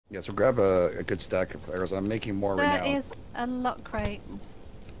Yeah, so grab a good stack of arrows. I'm making more right now. There is a lock crate.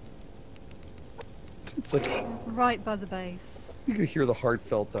 It's like right by the base. you can hear the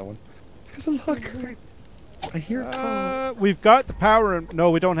heartfelt that one. There's a lock crate. I hear we've got the power. No,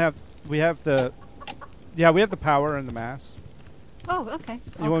 we don't have. We have the. Yeah, we have the power and the mass. Oh, okay.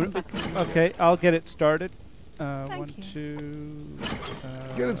 Okay, I'll get it started. Thank One, you. two.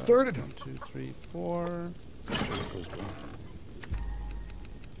 Get it started. 1, 2, 3, 4.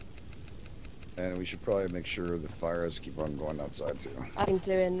 And we should probably make sure the fires keep on going outside too. I've been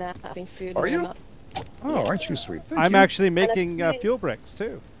doing that. I've been fueling Are you? them up. Oh, Yeah. aren't you sweet? Thank I'm you. actually making fuel bricks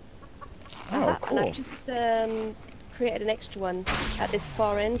too. Oh, cool. And I've just created an extra one at this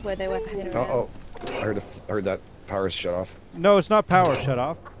far end where they were hanging around. Oh, I heard that power's shut off. No, it's not power shut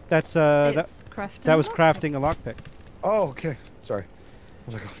off. That's It's crafting. that was crafting a lockpick. Oh, okay. Sorry. I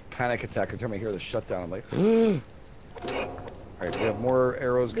was like a panic attack every time I hear the shutdown. I'm like, alright, we have more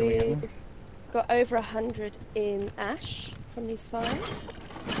arrows coming in. We've got over 100 in ash from these fires.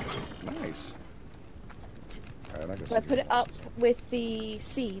 Nice. Alright, So I put it up with the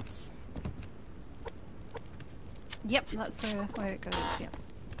seeds. Yep, that's where it goes. Yep.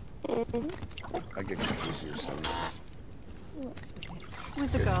 I get confused here sometimes. Oops, okay.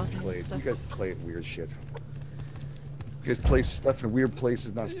 With the garden and You stuff. guys play weird shit. You guys place stuff in weird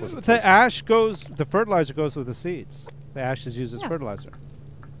places not supposed to. The ash goes. The fertilizer goes with the seeds. The ash is used as fertilizer.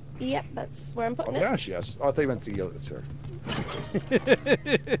 Yep, that's where I'm putting it. Ash, yes. Oh, I thought you meant the yellow. Sorry.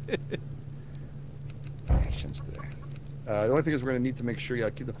 Patience today. The only thing is we're gonna need to make sure,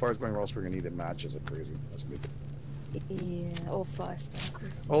 keep the fires going, or else we're gonna need it matches it crazy. Let's make it. Yeah, all fire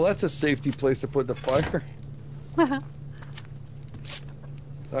starters. Oh, that's a safety place to put the fire.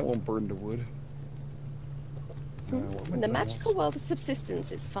 That won't burn the wood. In the magical world of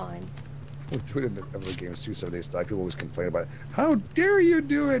subsistence, it's fine. We do it in other games too. 7 Days to Die. People always complain about it. How dare you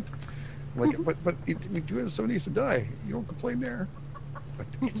do it? I'm like, but we do it in 7 Days to Die. You don't complain there. But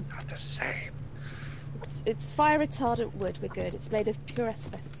it's not the same. It's fire retardant wood. We're good. It's made of pure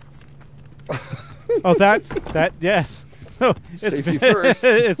asbestos. Oh, that's that. Yes. So it's Safety first.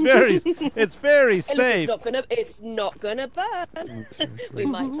 it's very Hey, safe. look, it's not gonna burn. We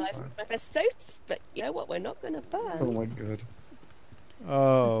might die from asbestos, but you know what? We're not gonna burn. Oh my god.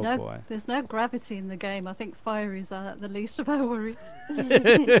 Oh boy. There's no gravity in the game. I think fire is the least of our worries.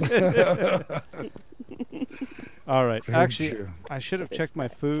 All right. Very Actually, true. I should have checked my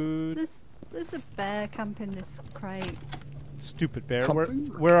food. There's a bear camping this crate. Stupid bear. Camping?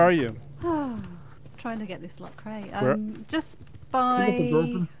 Where are you? Trying to get this lock crate. Where? Just by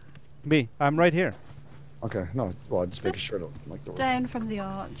Me. I'm right here. Okay, no, well, just making sure to like the down from the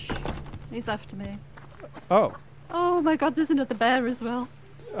arch. He's after me. Oh. Oh my god, there's another bear as well.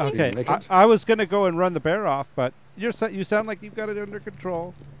 Okay. make it? I was gonna go and run the bear off, but you sound like you've got it under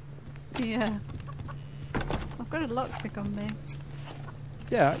control. Yeah. I've got a lockpick on me.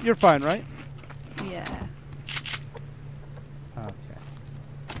 Yeah, you're fine, right? Yeah. Okay.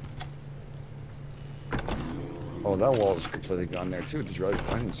 Oh, that wall is completely gone there too. Did you realize?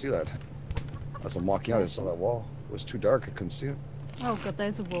 I didn't see that. As I'm walking out, I saw that wall. It was too dark. I couldn't see it. Oh god,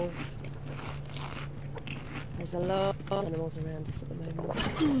 there's a wolf. There's a lot of animals around us at the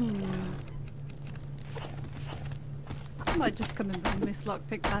moment. I might just come and bring this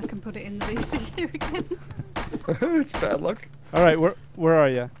lockpick back and put it in the VCU again. It's bad luck. All right. Where are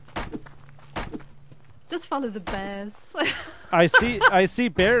you? Just follow the bears. I see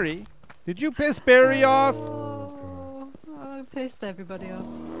Barry. Did you piss Barry off? Oh, I pissed everybody off.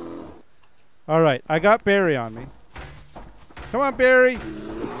 All right. I got Barry on me. Come on, Barry.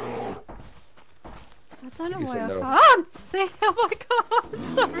 I don't know You why said no. I can't see. Oh my god,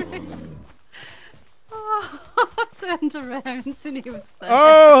 sorry. Oh, I turned around and he was there.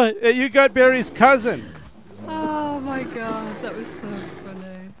 Oh, you got Barry's cousin. Oh my god, that was so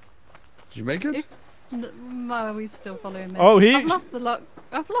funny. Did you make it? No, he's still following me. Oh, I've lost the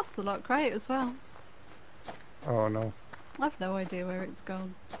lock crate as well. Oh no. I've no idea where it's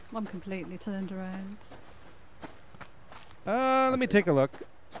gone. I'm completely turned around. Let me take a look.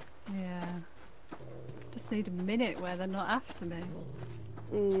 Yeah. Just need a minute where they're not after me.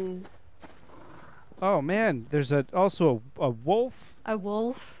 Oh man, there's also a wolf. A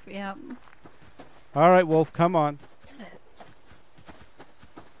wolf, yeah. All right, wolf, come on.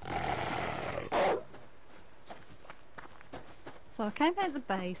 So I came out the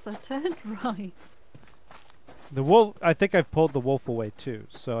base, I turned right. The wolf. I think I've pulled the wolf away too,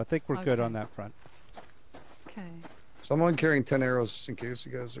 so I think we're good Okay. on that front. Okay. Someone carrying 10 arrows just in case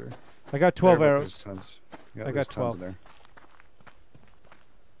you guys are. I got 12 there, but arrows. there's tons. Yeah, I there's got tons 12. in there.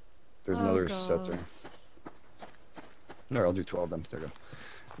 There's Oh, another God. set there. No, I'll do 12 then. There you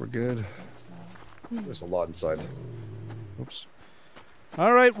We're good. There's a lot inside. Oops.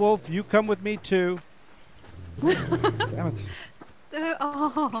 All right, Wolf, you come with me too. Damn it. There are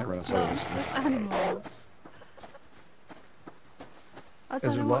Can't run outside of this lots stuff. of animals. I Is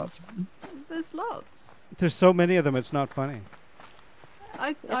don't there know lots? There's lots. There's so many of them, it's not funny. I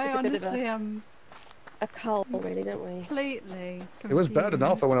have to do a bit of honestly am A cull, really, don't we? completely It was bad in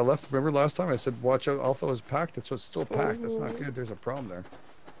Alpha when I confused. left. Remember last time I said, watch out, Alpha was packed? It's still packed. That's not good. There's a problem there.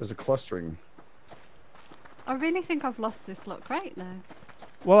 There's a clustering. I really think I've lost this lot crate now.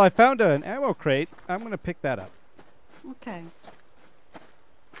 Well, I found an ammo crate. I'm going to pick that up. Okay.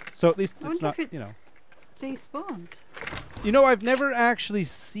 So at least I it's wonder not, if it's you know. despawned. You know, I've never actually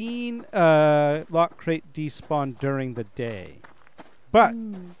seen a lock crate despawn during the day. But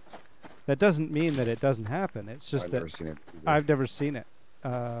that doesn't mean that it doesn't happen. It's just I've that never seen it. either. I've never seen it.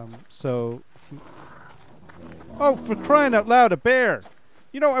 So... Oh, for crying out loud, a bear!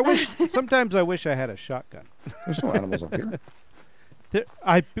 You know, I wish... sometimes I wish I had a shotgun. There's no animals up here.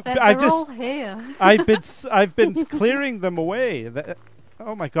 I They're just... all here. I've been clearing them away.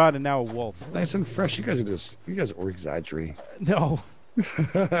 Oh my god! And now a wolf. Nice and fresh. You guys are exaggerating. No.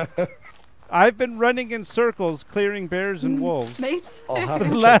 I've been running in circles, clearing bears and wolves. Mate. I'll have For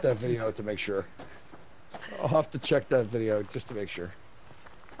to the check that last- video out to make sure. I'll have to check that video just to make sure.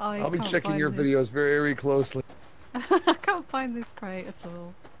 I'll be checking your videos very closely. I can't find this crate at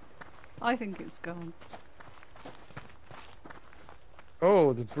all. I think it's gone.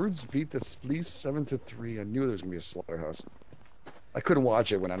 Oh, the Brutes beat the Spleece 7-3. I knew there was gonna be a slaughterhouse. I couldn't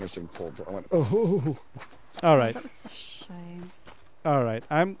watch it when Anderson pulled. I went, oh. All right, That was a shame. all right.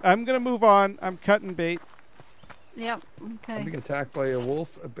 I'm gonna move on. I'm cutting bait. Yep, I'm okay. being attacked by a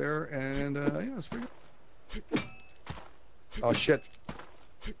wolf, a bear, and yeah, it's pretty good. Oh shit!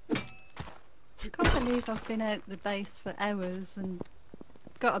 I can't believe I've been out the base for hours and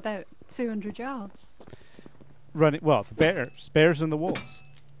got about 200 yards. Running. Well, the bears and the wolves.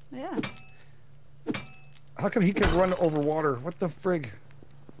 Yeah. How come he can run over water? What the frig?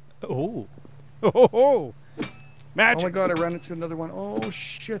 Oh, oh, magic! Oh my god! I ran into another one. Oh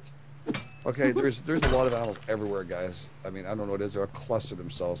shit! Okay, there's a lot of animals everywhere, guys. I mean, I don't know what it is. They're all clustered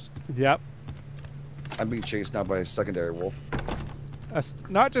themselves. Yep. I'm being chased now by a secondary wolf.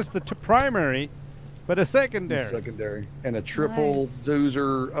 Not just the primary, but a secondary. Secondary. And a triple Nice.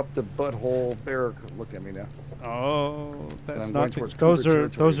 doozer up the butthole bear. Look at me now. Oh, that's I'm not going good. towards Those cougar are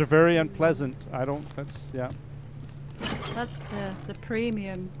territory. very unpleasant. I don't. That's yeah. That's the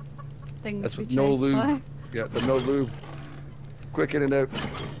premium thing That's to be with no chased lube. by. Yeah, the no lube. Quick in and out.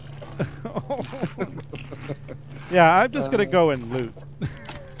 Yeah, I'm just gonna go and loot.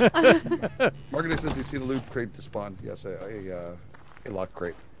 Margaret says you see the loot crate to spawn. Yes, a lock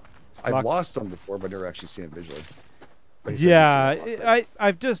crate. I've Lock- lost them before, but never actually seen it visually. But he says Yeah, he's seen a lock crate.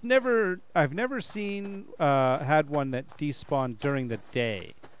 I've just never seen had one that despawned during the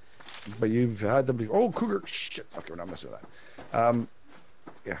day. But you've had them before. Oh, cougar! Shit. Okay, we're not messing with that.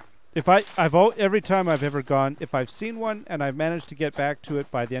 Yeah. If every time I've ever gone, if I've seen one and I've managed to get back to it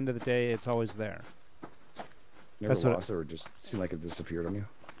by the end of the day, it's always there. Never That's what lost it, or just seemed like it disappeared on you.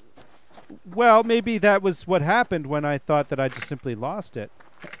 Well, maybe that was what happened when I thought that I just simply lost it,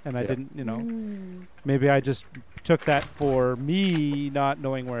 and I Yeah. didn't, you know. Mm. Maybe I just took that for me not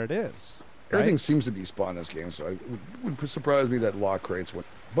knowing where it is. right? Everything seems to despawn in this game, so it would surprise me that lock crates would.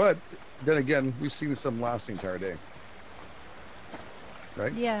 But then again, we've seen some last the entire day.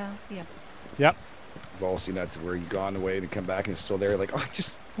 Right? Yeah, yeah. Yep. We've all seen that where you've gone away and come back and it's still there. Like, oh,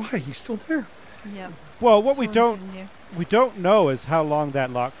 just why? He's still there. Yeah. Well, what we Taunting don't know is how long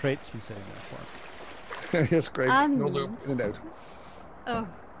that lock crate's been sitting there for. Yes, great. No And- loop in and out. Oh.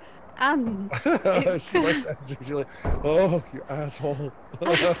 And She like that. She's like, oh, you asshole.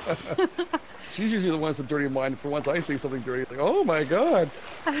 She's usually the one that's a dirty mind. For once I say something dirty, like, oh my god,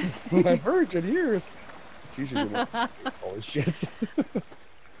 my virgin ears. She's usually like, holy shit.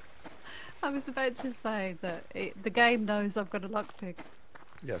 I was about to say that the game knows I've got a lockpick.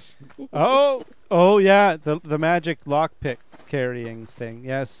 Yes. Oh yeah, the magic lockpick carrying thing.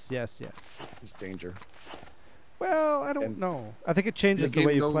 Yes. It's danger. Well, I don't And know. I think it changes the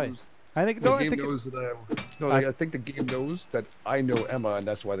way you play. I think The no, I game think knows that I think the game knows that I know Emma, and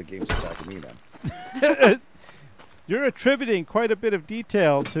that's why the game's attacking me now. you're attributing quite a bit of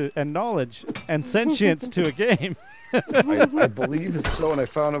detail to and knowledge and sentience to a game. I believe it's so, and I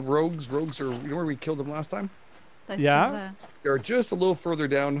found out rogues. Rogues are, you know where we killed them last time? They're Yeah? still there. They're just a little further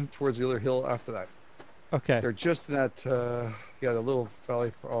down towards the other hill after that. Okay. They're just in that, yeah, the little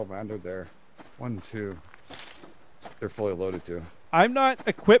valley. Oh man, they're there. 1, 2. They're fully loaded too. I'm not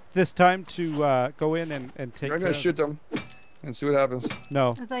equipped this time to go in and take. I'm care gonna of shoot them. and see what happens. No.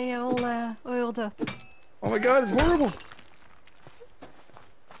 Are they all oiled up? Oh my god, it's horrible.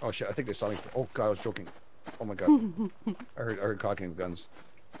 Oh shit, I think they saw me. Oh god, I was joking. Oh my god. I heard cocking of guns.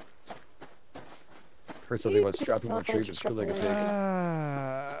 Heard something about strapping on a tree, just screw like a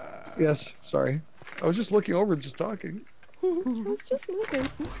pig. Yes, sorry. I was just looking over, just talking. I was just looking.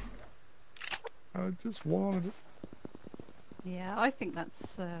 I just wanted it. Yeah, I think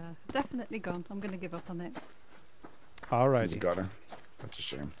that's definitely gone. I'm going to give up on it. He's Alrighty. got her. That's a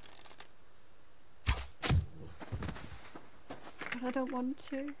shame. But I don't want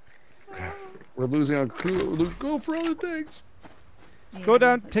to. We're losing on crew. Go for other things. Go Yeah,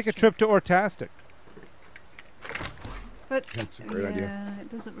 down, that's take a true. trip to Ortastic. But That's a great yeah, idea.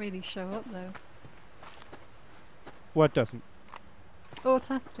 it doesn't really show up though. What doesn't?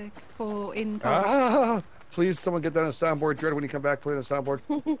 Autastic or in co-op. Ah! Please, someone get that on a soundboard. Dread, when you come back, play it on a soundboard.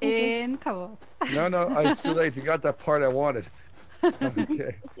 In co-op. No, it's too late. You got that part I wanted.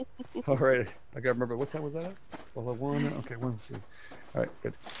 Okay. All right. I got to remember. What time was that at? Well, okay, 1:30. All right,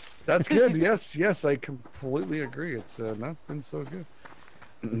 good. That's good. Yes, I completely agree. It's not been so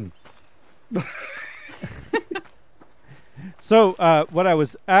good. So, what I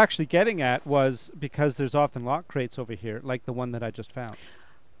was actually getting at was because there's often lock crates over here, like the one that I just found.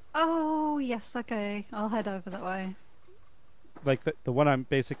 Oh yes, okay. I'll head over that way. Like the one I'm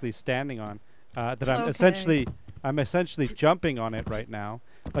basically standing on. That I'm Okay. essentially jumping on it right now,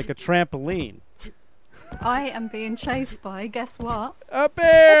 like a trampoline. I am being chased by, guess what? A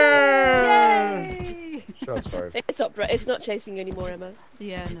bear! Yay! Shots fired. It's not chasing you anymore, Emma.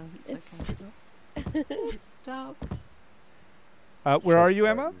 Yeah, no, it's It's okay. stopped. It's stopped. Where are Shots you,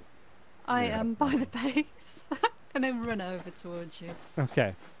 fired. Emma? I Yeah. am by the base. I'm gonna run over towards you.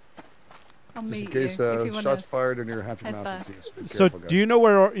 Okay. I'll Just in meet case you if you shots wanna. fired in your Happy head Mountain back. teams. Be So, careful, do you know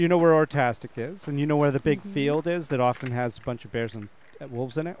where Ortastic is, and you know where the big Mhm. field is that often has a bunch of bears and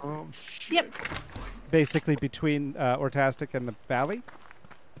wolves in it? Oh shit. Yep. Basically between Ortastic and the valley.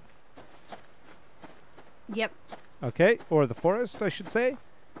 Yep. Okay, or the forest, I should say.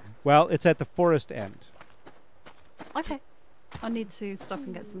 Well, it's at the forest end. Okay. I need to stop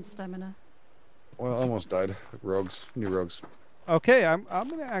and get some stamina. Well, almost died. Rogues, new rogues. Okay, I'm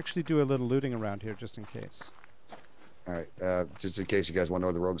gonna actually do a little looting around here just in case. All right, just in case you guys want to know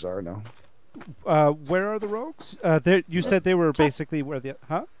where the rogues are. No, Where are the rogues? You said they were basically where the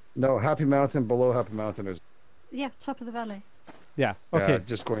no. Happy Mountain, below Happy Mountain is Yeah, top of the valley. Yeah. Okay.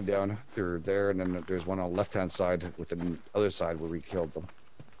 just going down. They're there, and then there's one on the left-hand side with the other side where we killed them.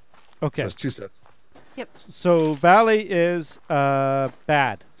 So Okay. there's two sets. So valley is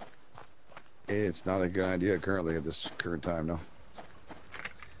bad. It's not a good idea currently at this current time. No,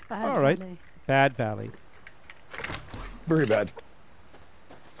 Bad All right. valley. Bad valley. very bad.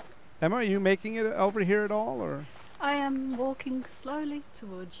 Emma, are you making it over here at all, or I am walking slowly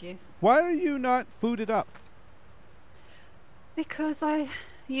towards you why are you not fooded up? because I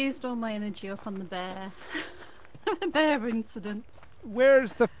used all my energy up on the bear. The bear incident.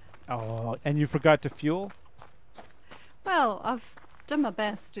 Where's the? Oh, and you forgot to fuel. Well, I've done my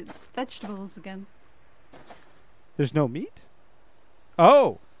best. It's vegetables again. There's no meat.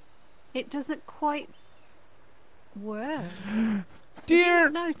 Oh, It doesn't quite work. dear.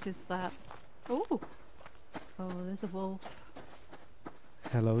 Notice that. Oh. Oh, there's a wolf.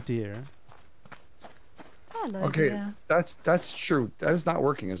 Hello, dear. Hello. Okay, dear. that's true. That is not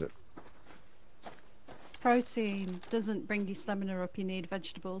working, is it? Protein doesn't bring you stamina up. You need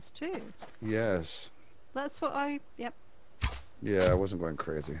vegetables too. Yes. That's what I. Yep. Yeah, I wasn't going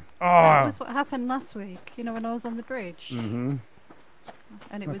crazy. That Oh, was what happened last week. You know, when I was on the bridge, Mm-hmm.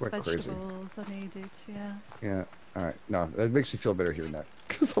 and it Not was quite crazy. vegetables I needed. Yeah. Yeah. All right. No, that makes me feel better hearing that.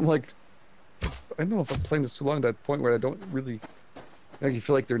 Because I'm like, I don't know if I'm playing this too long to that point where I don't really, like, you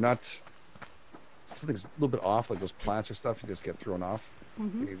feel like they're not, something's a little bit off, like those plants or stuff, you just get thrown off. hmm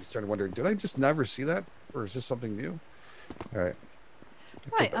And you start wondering, did I just never see that? Or is this something new? All right. I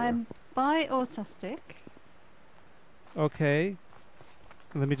feel Right, better. I'm by Autastic. okay.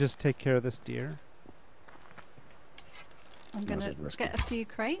 Let me just take care of this deer. I'm This gonna is risky. get a few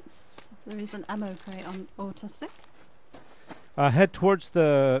crates. There is an ammo crate on Autastic. Head towards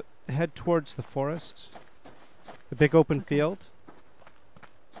the forest, the big open Okay. field.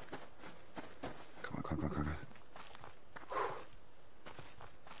 Come on.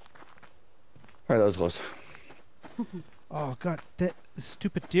 All right, that was close. Oh God, that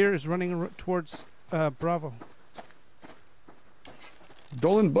stupid deer is running towards Bravo.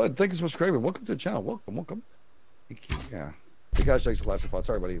 Dolan Bud, thank you so much for subscribing. Welcome to the channel. Welcome. Yeah. The guy likes the last thought.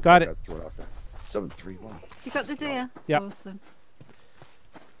 Sorry, buddy. Got it. I threw it off there. 731. You got the deer? Yep. Awesome.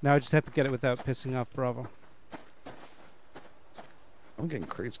 Now I just have to get it without pissing off Bravo. I'm getting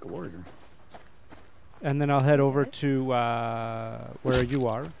crates galore here. And then I'll head over Okay. to where you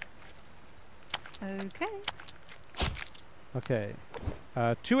are. Okay. Okay.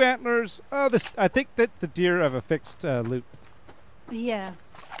 2 antlers. Oh, this. I think that the deer have a fixed loot. Yeah.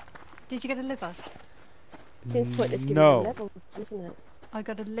 Did you get a liver? Seems pointless giving No. them levels, isn't it? I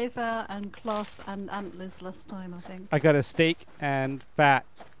got a liver and cloth and antlers last time, I think. I got a steak and fat,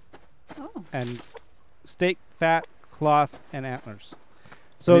 Oh. and steak, fat, cloth, and antlers.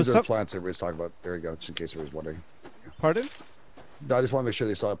 So these are the some. plants everybody's talking about. There you go, just in case everybody's wondering. Pardon? No, I just want to make sure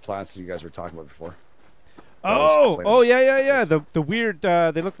they saw the plants that you guys were talking about before. Oh, yeah. The weird.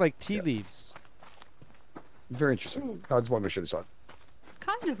 They look like tea leaves. Very interesting. No, I just want to make sure they saw it.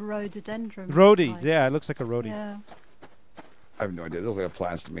 Kind of rhododendron. Rhodey. type. Yeah, it looks like a rhodey. Yeah. I have no idea. They look like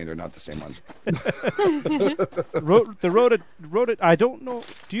plants to me. They're not the same ones. I don't know.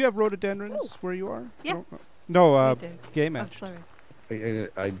 Do you have rhododendrons where you are? Yeah. No, We do. game Oh, edge. sorry.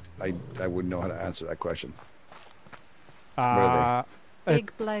 I wouldn't know how to answer that question.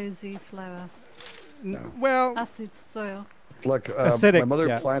 Big blowsy flower. No. Well, Acid soil. Look, Acidic, my mother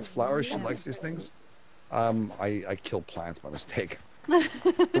yeah. plants flowers. She Yeah. likes these things. I kill plants by mistake.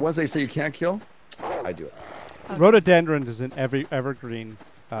 The ones they say you can't kill, I do it. rhododendron is an evergreen.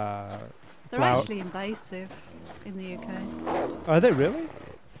 They're flower. actually invasive in the UK. Are they really?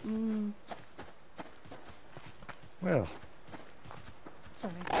 Mm, Well,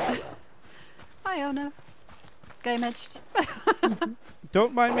 sorry. Hi, Ono. Game edged.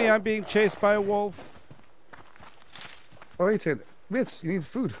 Don't mind me. I'm being chased by a wolf. oh wait a second. Mitz, you need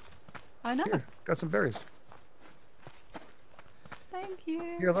food. I know. Here, got some berries. Thank you.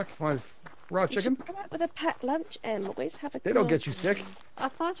 Here, look, want raw You chicken? should come out with a packed lunch, Em. Always have a They don't get you tomato. sick. I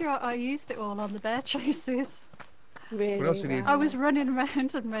told you I used it all on the bear chases. Really? What else do you need? I was running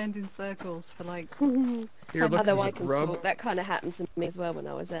round and round in circles for like. Here, look, Although there's I a can grub. talk, that kind of happened to me as well when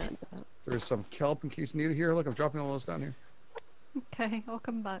I was out. There's some kelp in case you need it. Here, look, I'm dropping all those down here. Okay, I'll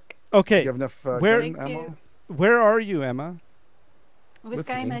come back. Do Okay. you have enough Where- gun Thank ammo? you. Where are you, Emma? With, With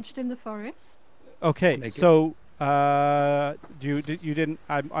game me. edged in the forest. Okay. Naked. So, you didn't.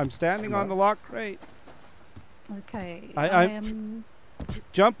 I'm standing on the lock crate, Okay. I- I I'm- am.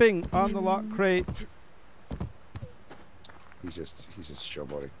 jumping on the lock crate. He's just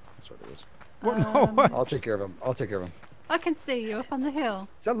showboating. That's what it is. What? No, what? I'll take care of him. I'll take care of him. I can see you up on the hill.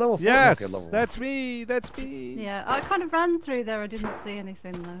 Is that level 4? Yes, Okay, level that's me. That's me. Yeah, I kind of ran through there. I didn't see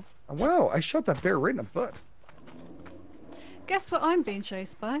anything though. Oh, wow, I shot that bear right in the butt. Guess what I'm being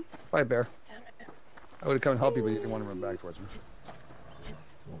chased by? Bye, bear. Damn it. I would have come and helped you, but you didn't want to run back towards me.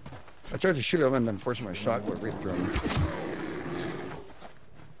 I tried to shoot him, and unfortunately, my shot went right through him.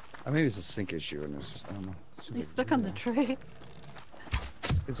 I mean, it's a sync issue in this. I don't know. It seems He's like- stuck on the tree.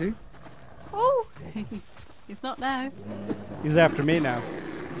 Is he? Oh, he's not now. He's after me now.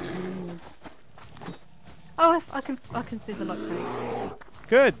 Oh, I can see the lock crate.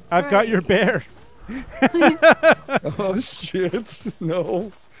 Good. I've got your bear. Oh shit!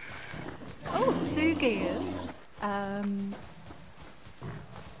 No. Oh, 2 gears.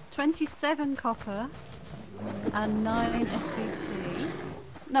 27 copper and 9 SVT.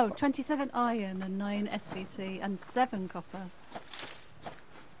 No, 27 iron and 9 SVT and 7 copper.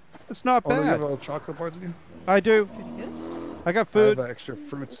 It's not Oh, no, you bad. have chocolate bars in you? I do. That's pretty good. I got I have food. extra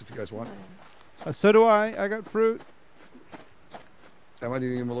fruits if you guys want. So do I. I got fruit. I might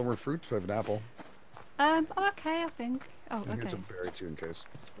need a little more fruit. So I have an apple. Oh, okay, I think. Oh, And here's okay. a berry too, in case.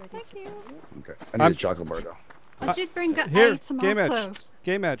 It's ready Thank to you. go. Okay. I need I'm- a chocolate bar though. I did bring a Here, game tomato edged.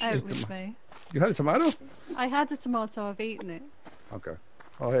 Game edged. out with me. You had a tomato? I had a tomato, I've eaten it. Okay.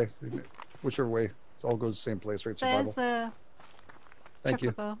 Oh hey, whichever way, it all goes the same place, right? Survival. There's a Thank you.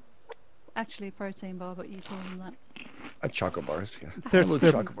 chocolate bar. Actually, a protein bar, but you told them that. Chocolate bars. Yeah. They're, I love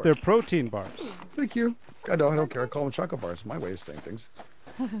they're, chocolate bars. they're protein bars. Thank you. I know. I don't care. I call them chocolate bars. My way of saying things.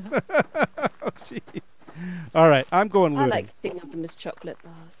 Oh, jeez. All right. I'm going I looting. like thinking of them as chocolate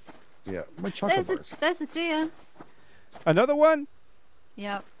bars. Yeah, my chocolate bars. There's a deer. Another one?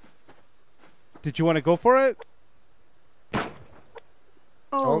 Yep. Did you want to go for it?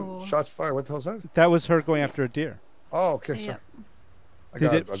 Oh, shots fired. What the hell's that? That was her going after a deer. Oh, okay. Sorry. Yep. I Did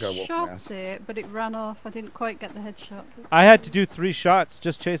got it- I got a wolf Shot mask. it, but it ran off. I didn't quite get the headshot. I had to do 3 shots.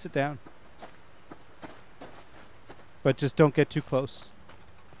 Just chase it down. But just don't get too close.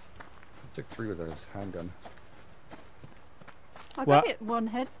 Took 3 with a handgun. I Well- got it one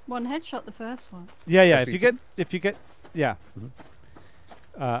headshot the first one. Yeah, yeah. SVT. If you get, yeah. Mhm.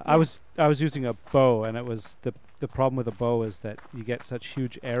 I was using a bow, and it was the problem with a bow is that you get such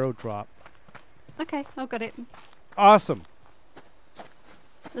huge arrow drop. Okay, I've got it. Awesome.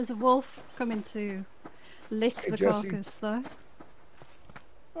 There's a wolf coming to lick Hey, the Jesse. carcass though.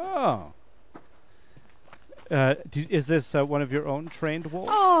 Oh. Is this one of your own trained wolves?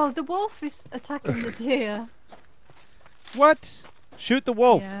 Oh, the wolf is attacking the deer. What? Shoot the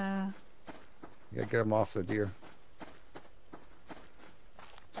wolf. Yeah. You gotta get him off the deer.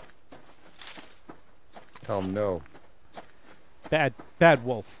 Tell him no. Bad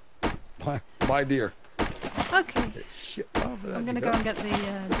wolf. My deer. Okay. Get shit off of that. I'm gonna go and get the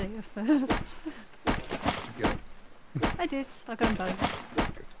deer first. Get him. I did. I got them both.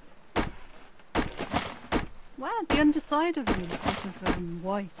 Wow, the underside of them is sort of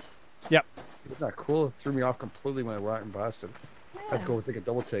white. Yep. Isn't that cool? It threw me off completely when I went and past it. I had to Yeah. go take a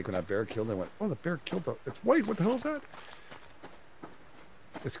double take when that bear killed it. I went, oh, the bear killed it. It's white. What the hell is that?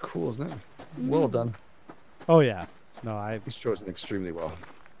 It's cool, isn't it? Well done. Oh yeah. No, He's chosen extremely well.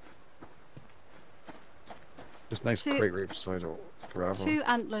 Just nice Two- crate rapes, so I don't bravo. 2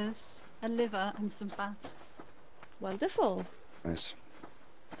 antlers, a liver, and some fat. Wonderful. Nice.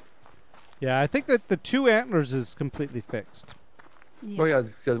 Yeah, I think that the 2 antlers is completely fixed. Yeah. Oh yeah,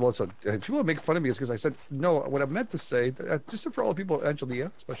 well, so people make fun of me is because I said no. What I meant to say, just for all the people,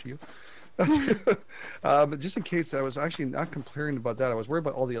 Angelia, especially you, just in case I was actually not complaining about that. I was worried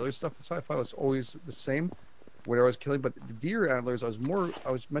about all the other stuff. The sci-fi was always the same, where I was killing. But the deer antlers, I was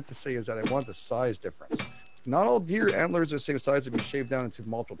meant to say is that I want the size difference. Not all deer antlers are the same size to be shaved down into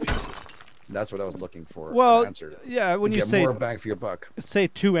multiple pieces. And that's what I was looking for. Well, an answer. yeah, when To you get say more bang for your buck.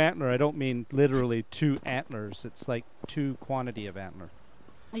 2 antler, I don't mean literally 2 antlers. It's like 2 quantity of antler.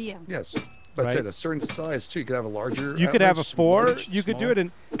 Yeah. Yes, but Right. it's at a certain size too. You could have a larger. You could have a average, 4. large, You could do small. it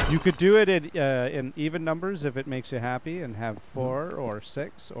in. You could do it in even numbers if it makes you happy, and have 4 or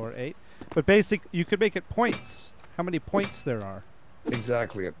 6 or 8. But you could make it points. How many points there are?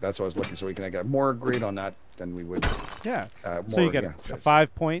 Exactly. That's what I was looking. So we can get more grade on that than we would. Yeah. More, So you get yeah, a yes.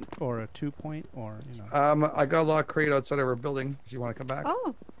 5 point or a 2 point or I got a lot of crate outside of our building. If you want to come back.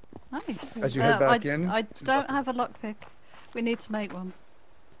 Oh, nice. As you head back in, I to don't left- have a lockpick. We need to make one.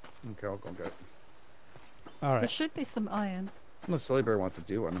 Okay, I'll go and get it. All There right. should be some iron. Unless Silly Bear wants to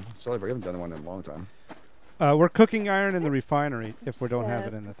do one. Silly Bear, you haven't done one in a long time. We're cooking iron in the refinery if we Just, don't have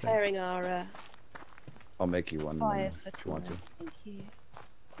it in the thing. Preparing our I'll make you one. fires for if you want to. tonight. Thank you.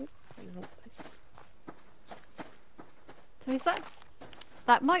 Oh, and then I'll put this. So is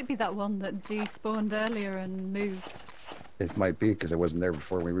that might be that one that despawned earlier and moved. It might be because I wasn't there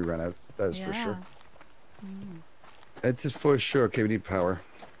before we ran out. That is for sure. It's just for sure. Okay, we need power.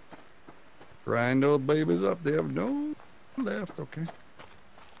 Grind old babies up. They have no left. Okay.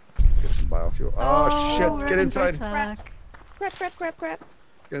 Get some biofuel. Oh, shit! we're Get under inside. attack. Crap.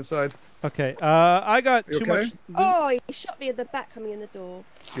 Get inside. Okay. I got You too okay? much. loot. Oh, he shot me in the back coming in the door.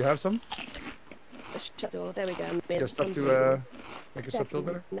 Do you have some? The shut door. There we go. You have stuff to make yourself feel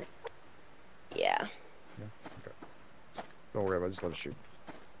better? Yeah. Don't worry about it. Just let it shoot.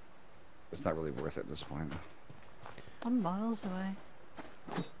 It's not really worth it at this point. I'm miles away.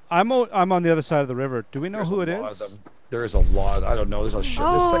 I'm on the other side of the river. Do we know There's who a it lot is? of them. There is a lot. I don't know. There's a shit.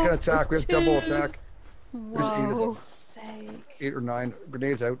 There's Oh, second attack. There's there's double two. attack. There's 8 of Whoa. them. Sake. 8 or 9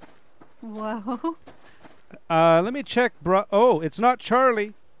 grenades out. Whoa. Let me check. Oh, it's not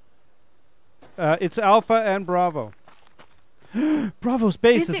Charlie. It's Alpha and Bravo. Bravo's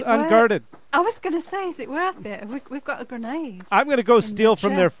base Is is it worth- unguarded. I was going to say, is it worth it? We've got a grenade. I'm gonna go the steal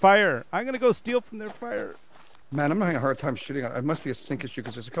from their chest. fire. I'm gonna go steal from their fire. Man, I'm having a hard time shooting. It must be a sync issue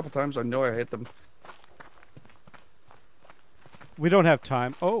because there's a couple times I know I hit them. We don't have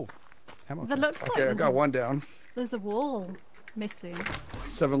time. Oh, ammo. That looks like Okay, I there's, got one down. there's a wall missing.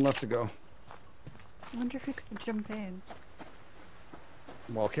 7 left to go. I wonder if you could jump in.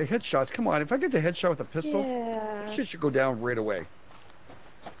 Well, okay, headshots. Come on. If I get the headshot with a pistol, Yeah. shit should go down right away.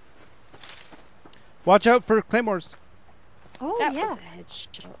 Watch out for claymores. Oh, That yeah. was a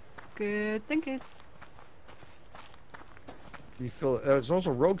headshot. Good thinking. You feel there's also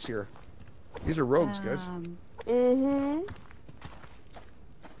rogues here. These are rogues, guys. Mm-hmm.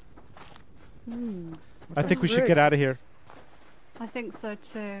 I think we should get out of here. I think so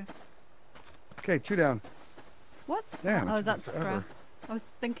too. Okay, 2 down. What's Damn, Oh, it's that's been forever. scrap. I was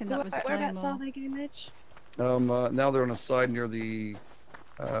thinking So that was whereabouts are Claymore. they, Game Edge? Now they're on a side near the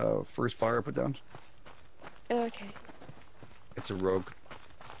first fire I put down. Oh, okay. It's a rogue.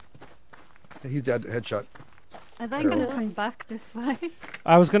 He's dead. Headshot. Are they They're going to all- come back this way?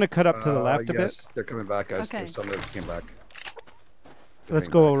 I was gonna cut up to the left a bit. Yes, they're coming back, guys. Okay. There's some that came back. Let's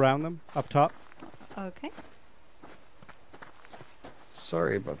They're go coming back. around them up top. Okay.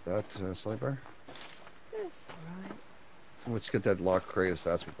 Sorry about that, Sniper. That's alright. Let's get that lock crate as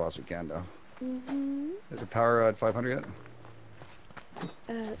fast as we possibly can now. Mm-hmm. Is the power at 500 yet?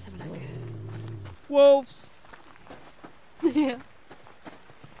 Let's have a look. Wolves. Yeah.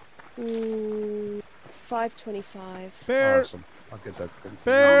 525. Bear. Awesome. I'll get that thing.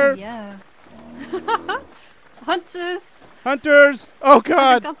 Bear. Oh, yeah. Hunters! Hunters. Oh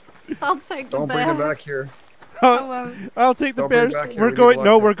God. I'll take the Don't bears. bring him back here. I won't. I'll take the Don't bring bears. back here, We're we need going. to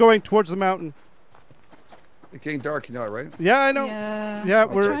No, watch we're it. going towards the mountain. It's getting dark, you know it, right? Yeah, I know. Yeah. Yeah,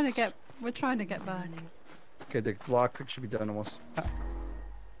 we're trying to get back. Okay, the lockpick should be done almost.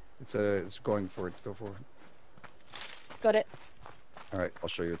 It's going for it. Go for it. Got it. All right, I'll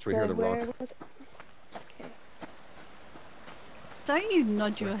show you. It's right So here, the where rock. was it? Okay. Don't you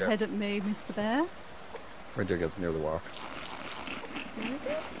nod your Right there. head at me, Mr. Bear. Right there, gets near the rock. Where is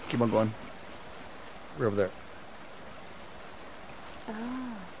it? Keep on going. We're over there.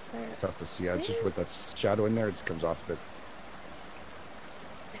 Ah, there. Tough to see. It's just with that shadow in there, it just comes off a bit.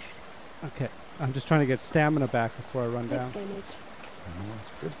 There it is. Okay. I'm just trying to get stamina back before I run Thanks, down. Gamage.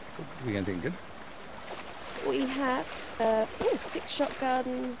 That's good. We got anything good? We have 6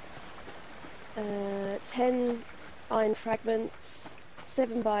 shotgun, 10 iron fragments,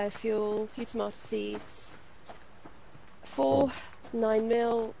 7 biofuel, a few tomato seeds, 4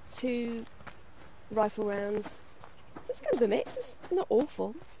 9mm, 2 rifle rounds. So it's kind of a mix. It's not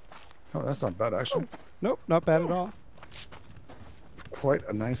awful. Oh, that's not bad, actually. Nope, not bad at all. Quite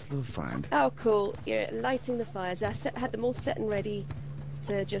a nice little find. Oh, cool. You're lighting the fires. I had them all set and ready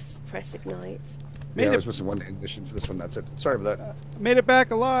to just press ignite. Made Yeah, I it. was missing one ignition for this one. That's it. Sorry for that. Made it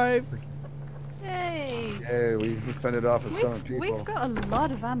back alive. Yay! Yeah, we fended off with some people. We've got a lot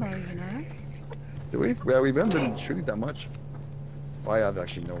of ammo, you know. Do we? Well, we haven't been shooting that much. Well, I have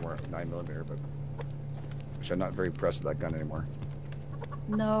actually no more 9mm, but which I'm not very impressed with that gun anymore.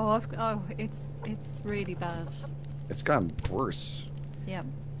 No, it's really bad. It's gotten worse. Yeah.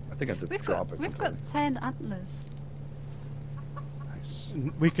 I think I have to drop it. We've got 10 antlers. Nice.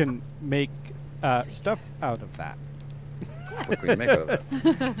 We can make stuff out of that. What can we make out of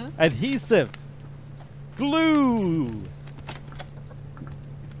it? Adhesive. Glue.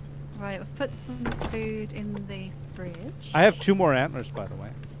 Right, we've put some food in the fridge. I have 2 more antlers, by the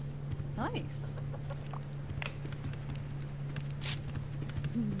way. Nice.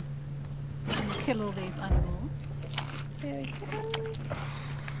 Kill all these animals. There we go.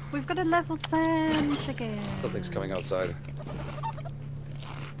 We've got a level 10 chicken. Something's coming outside.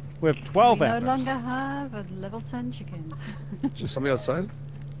 We have 12 We antlers. no longer have a level 10 chicken. Is there somebody outside?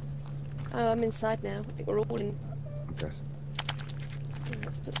 Oh, I'm inside now. I think we're all in. Okay. So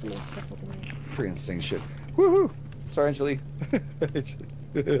let's put some more stuff away. Pretty insane shit. Woohoo! Sorry, Angelique.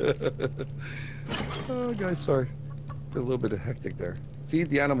 Oh, guys, sorry. Been a little bit of hectic there. Feed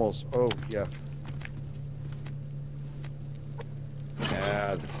the animals. Oh, yeah.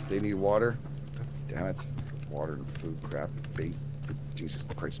 Yeah, they need water. God damn it. Water and food crap. Bait. Jesus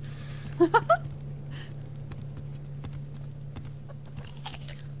Christ. Alright.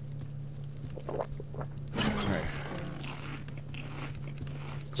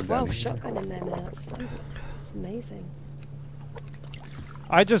 It's Go down 12 here. shotgun in there now. It's amazing.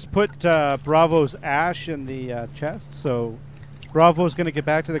 I just put Bravo's ash in the chest, so Bravo's going to get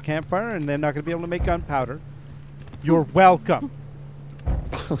back to the campfire, and they're not going to be able to make gunpowder. You're welcome.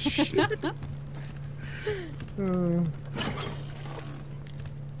 Oh, shit.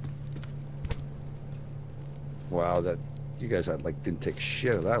 Wow, that you guys didn't take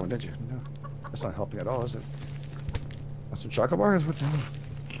shit of that one, did you? No, that's not helping at all, is it? Want some chocolate bars? What the hell?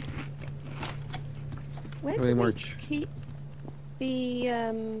 Where How many do more we keep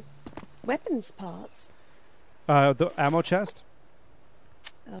the weapons parts? The ammo chest.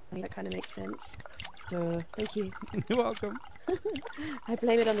 Oh, that kind of makes sense. Duh. Thank you. You're welcome. I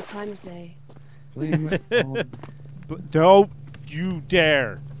blame it on the time of day. Blame it on- Don't you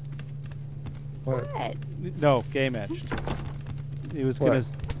dare. What? What? No, game etched. He was What?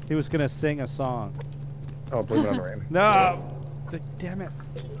 gonna sing a song. Oh, blame it on rain. No. Damn it.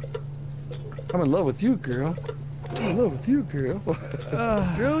 I'm in love with you, girl. I'm in love with you, girl.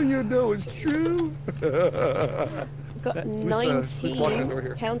 Girl, you know it's true. We've got who's walking over 19,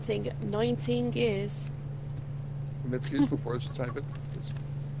 here? counting 19 gears. Excuse before it's type it.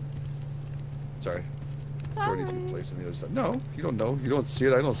 Sorry. Door needs to be placed on the other side. No, you don't know. You don't see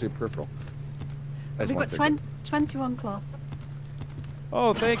it. I don't see it peripheral. I just We've want got to 21 cloth.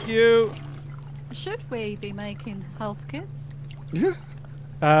 Oh, thank you. Should we be making health kits? Yeah.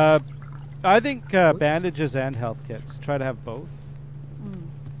 I think bandages and health kits. Try to have both. Mm.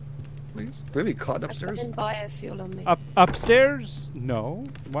 Please. Do we have any cotton I've upstairs? got biofuel on me. Upstairs? No.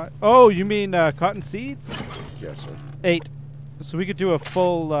 What? Oh, you mean cotton seeds? Yes, sir. 8. So we could do a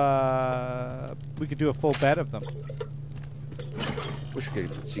full. We could do a full bed of them. Wish we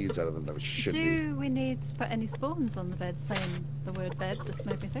could get the seeds out of them. That we should be. Do we need to put any spawns on the bed? Saying the word bed just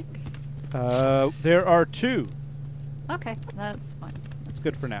made me think. There are 2. Okay, that's fine. It's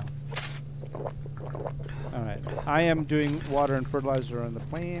good for now. Alright. I am doing water and fertilizer on the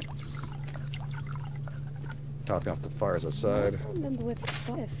plants. Topping off the fires outside. I don't remember where the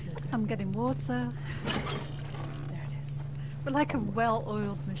fire fuel goes. I'm getting water. There it is. We're like a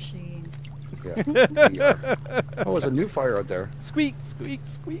well-oiled machine. Yeah. We are. Oh, there's a new fire out there. Squeak, squeak,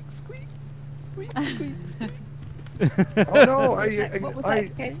 squeak, squeak. Squeak, squeak, squeak. Oh no! What was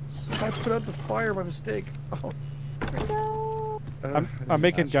that, Ken? I put out the fire by mistake. Oh. No. I'm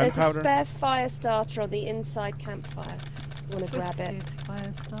making There's a gunpowder. spare fire starter on the inside campfire. You want to grab it? Twisted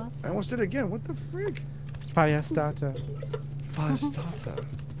fire starter. I almost did it again. What the frig? Fire starter. Fire starter.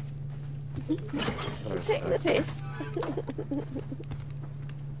 You're taking the piss.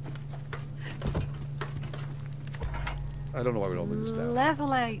 I don't know why we don't do this now.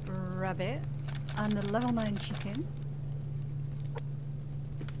 Level 8 rabbit and a level 9 chicken.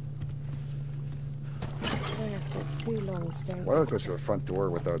 I swear I spent too long staring. Why don't at we go this through the front door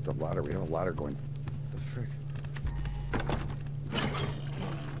without the ladder? We have a ladder going. The frig.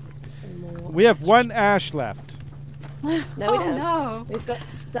 Some more. We have 1 ash left. No, we Oh don't. no! We've got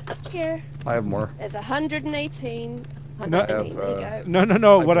stuff here. I have more. There's 118. No. 118. There you go. No, no,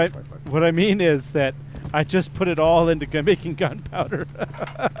 no. I What got I 25. what I mean is that I just put it all into making gunpowder.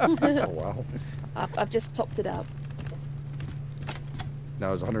 Oh wow. I've just topped it up.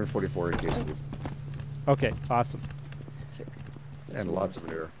 Now it's 144 in case of Okay, awesome. Took and lots of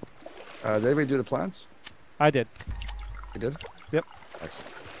manure. Did anybody do the plants? I did. You did? Yep.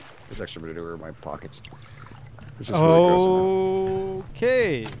 Excellent. There's extra manure in my pockets. Which is really gross.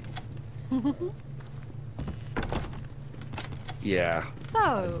 Okay. Yeah.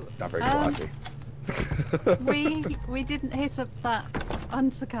 So, Not very classy. we didn't hit up that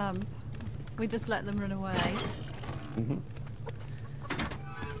hunter camp. We just let them run away. Mhm.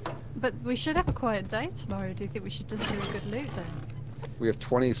 But we should have a quiet day tomorrow. Do you think we should just do a good loot then? We have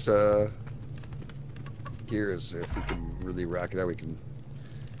 20 gears. If we can really rack it out, we can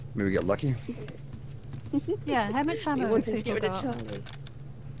maybe get lucky. Yeah, how much We ammo have wanted to people get rid of got? Charlie.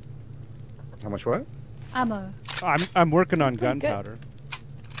 How much what? Ammo. I'm working on Pretty good. gunpowder.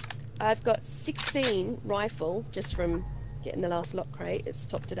 I've got 16 rifle just from getting the last lock crate. It's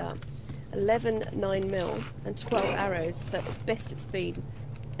topped it up. 11 9mm and 12 arrows. So it's best it's been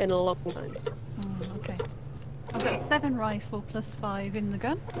in a long time. Oh, okay. I've got 7 rifle plus 5 in the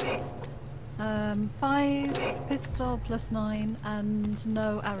gun. 5 pistol plus 9 and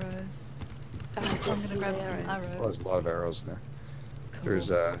no arrows. Oh, I'm drops gonna in grab the some arrows. Oh, there's a lot of arrows in there. Cool.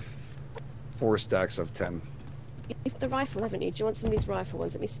 There's 4 stacks of 10. You've got the rifle, haven't you? Do you want some of these rifle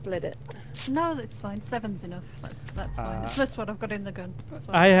ones? Let me split it. No, that's fine. 7's enough. That's fine. Plus what I've got in the gun.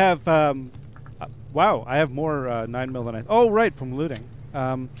 So I have that's- wow, I have more 9mm than I. Oh, right, from looting.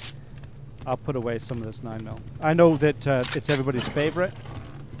 I'll put away some of this 9mm. I know that it's everybody's favorite,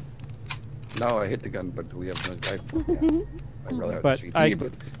 No, I hit the gun, but we have no. Yeah. I'd rather have But the I- SVT,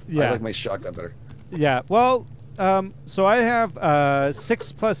 but yeah. I like my shotgun better. yeah. Well, so I have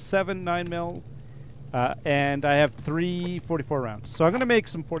 6 plus 7 9mm, and I have 3 44 rounds. So I'm gonna make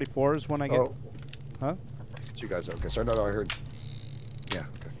some 44s when I get. Oh, Huh? you guys okay? Sorry, no, I heard. Yeah.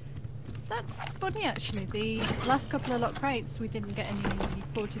 Okay. That's funny actually. The last couple of lock crates we didn't get any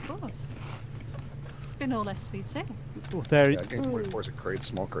 44s. It's been all SVT. Oh, there. Yeah, getting 44s are crates,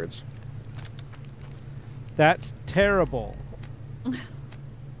 small crates. That's terrible.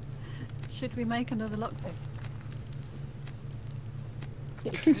 Should we make another lockpick?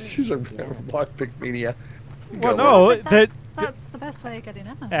 She's a lockpick mania. You Well, go no, with But that that's the best way of getting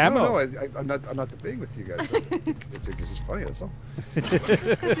ammo. it. ammo. No, I'm not debating with you guys. It's just funny. That's all. It's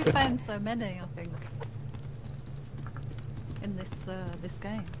just because we found so many, I think, in this this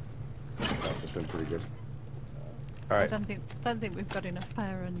game. It's been pretty good. All I right. don't think we've got enough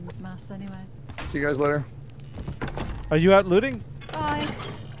power and mass anyway. See you guys later. Are you out looting? Bye.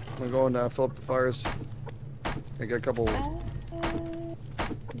 I'm gonna go and fill up the fires. I get a couple. I'm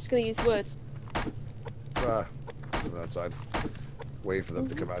just going to use wood. Outside. Wait for them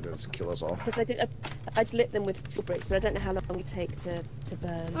to come out and just kill us all. Because I'd lit them with fuel bricks, but I don't know how long it take to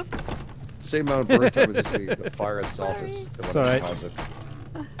burn. Oops. Same amount of burn time as just the fire itself is the It's one that alright. caused it.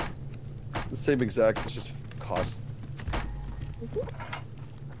 The same exact. It's just cost.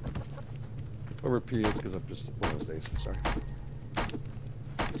 I'll repeat it because I'm just one of those days. Sorry.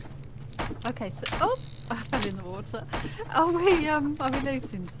 Okay, so I fell in the water. Are we looting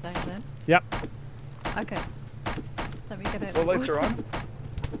today then? Yep. Okay. Let me get it. The lights are on.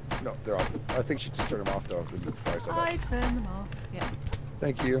 No, they're off. I think she just turned them off though. I turned them off. Yeah.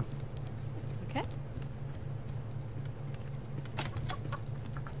 Thank you. It's okay.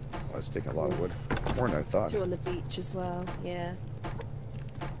 Oh, it's taking a lot of wood. More than I thought. You're on the beach as well. Yeah.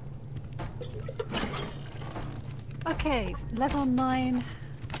 Okay, level 9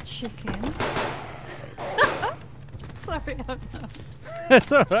 chicken. Sorry, oh no.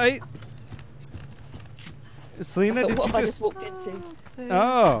 That's all right. Selena, I thought, did what you have I just... just walked into?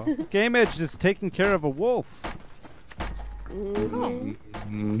 Oh, Game Edge is taking care of a wolf. Mhm.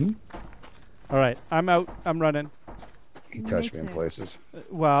 Mm-hmm. All right, I'm out. I'm running. He touched me in too. places.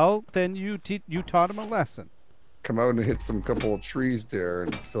 Well, then you taught him a lesson. Come out and hit some couple of trees there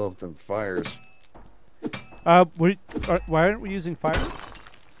and fill up them fires. Why aren't we using fire?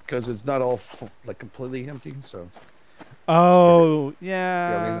 Because it's not all like completely empty, so Oh,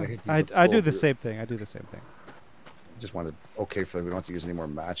 Yeah, I yeah. hate to use I the do full the group. same thing. I do the same thing. just wanted okay for we don't have to use any more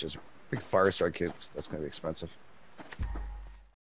matches. Big fire strike kits, that's gonna be expensive.